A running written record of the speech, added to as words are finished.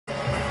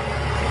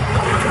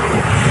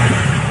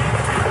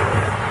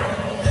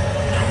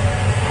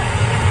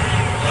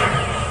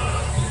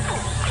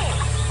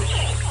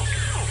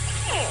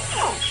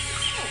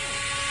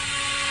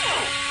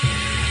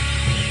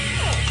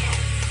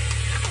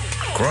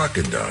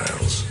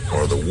Crocodiles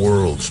are the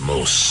world's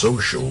most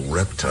social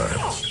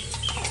reptiles.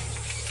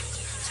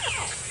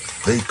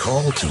 They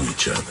call to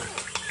each other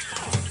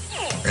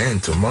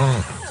and to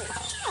mom.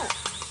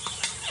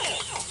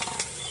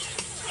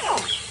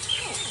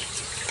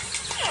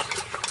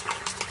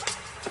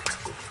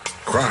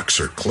 Crocs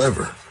are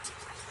clever.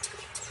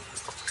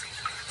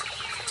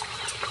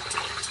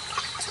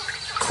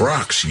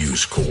 Crocs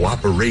use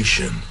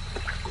cooperation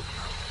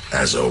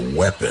as a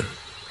weapon.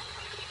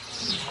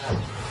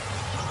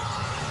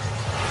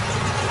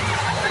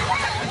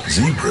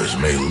 Zebras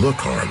may look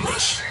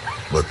harmless,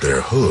 but their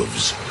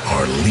hooves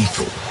are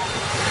lethal.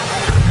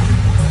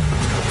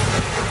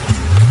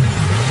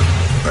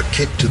 A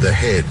kick to the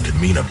head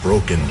could mean a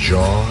broken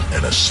jaw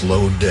and a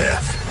slow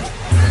death.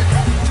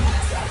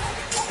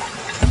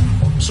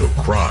 So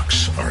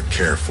Crocs are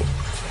careful.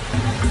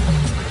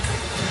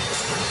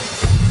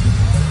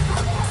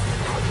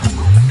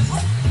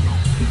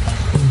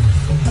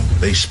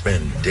 They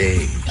spend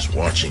days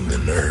watching the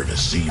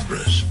nervous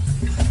zebras,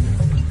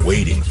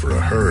 waiting for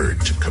a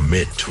herd to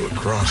commit to a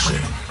crossing.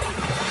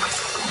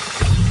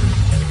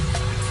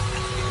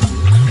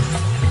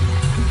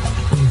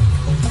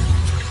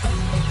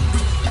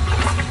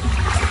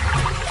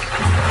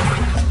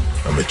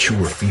 A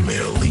mature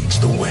female leads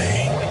the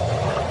way.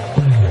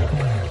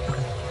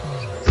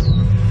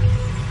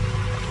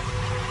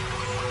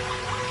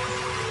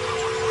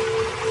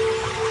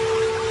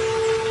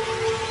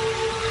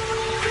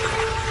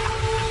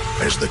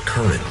 As the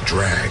current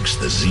drags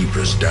the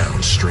zebras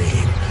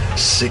downstream,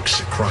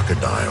 6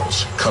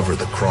 crocodiles cover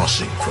the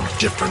crossing from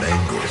different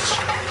angles.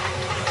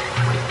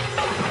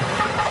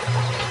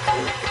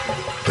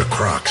 The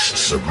crocs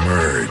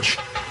submerge,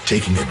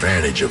 taking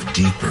advantage of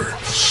deeper,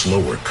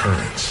 slower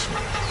currents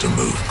to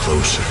move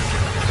closer.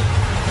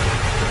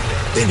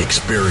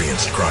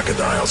 Inexperienced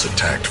crocodiles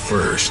attacked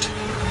first.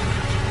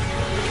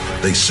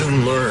 They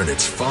soon learn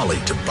it's folly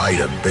to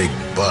bite a big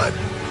butt.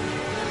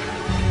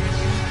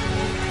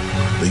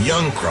 The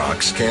young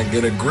crocs can't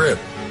get a grip,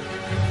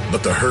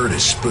 but the herd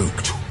is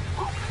spooked.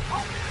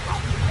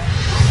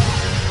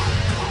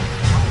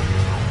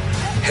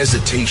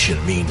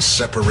 Hesitation means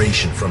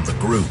separation from the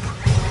group.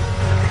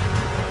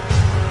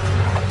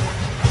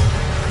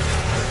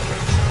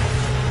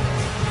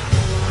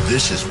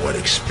 This is what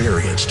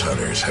experienced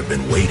hunters have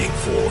been waiting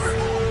for.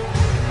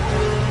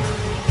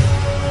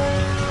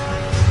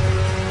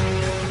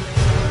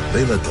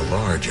 They let the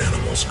large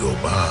animals go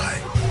by.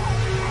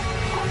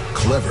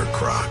 Clever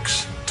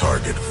crocs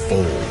target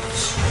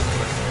foals.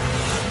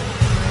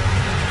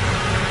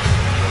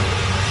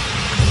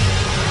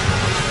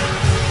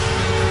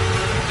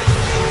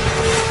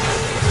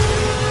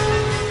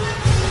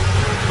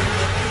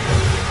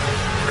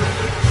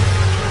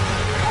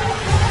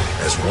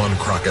 As one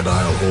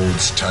crocodile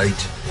holds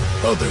tight,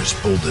 others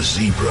pull the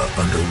zebra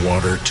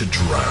underwater to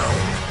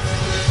drown.